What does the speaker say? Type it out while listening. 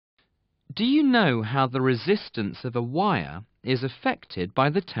Do you know how the resistance of a wire is affected by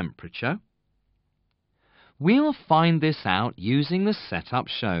the temperature? We'll find this out using the setup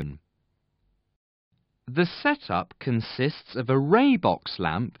shown. The setup consists of a ray box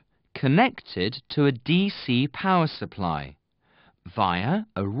lamp connected to a DC power supply via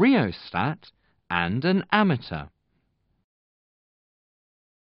a rheostat and an ammeter.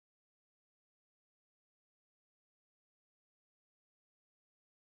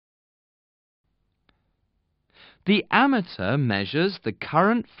 The ammeter measures the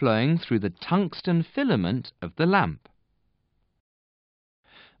current flowing through the tungsten filament of the lamp.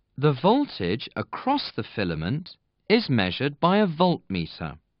 The voltage across the filament is measured by a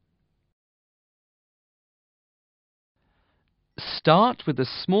voltmeter. Start with a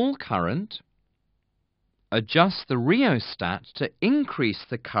small current. Adjust the rheostat to increase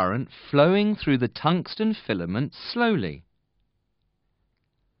the current flowing through the tungsten filament slowly.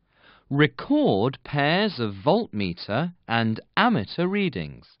 Record pairs of voltmeter and ammeter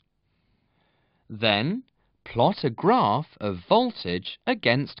readings. Then, plot a graph of voltage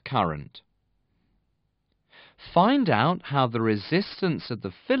against current. Find out how the resistance of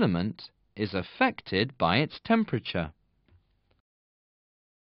the filament is affected by its temperature.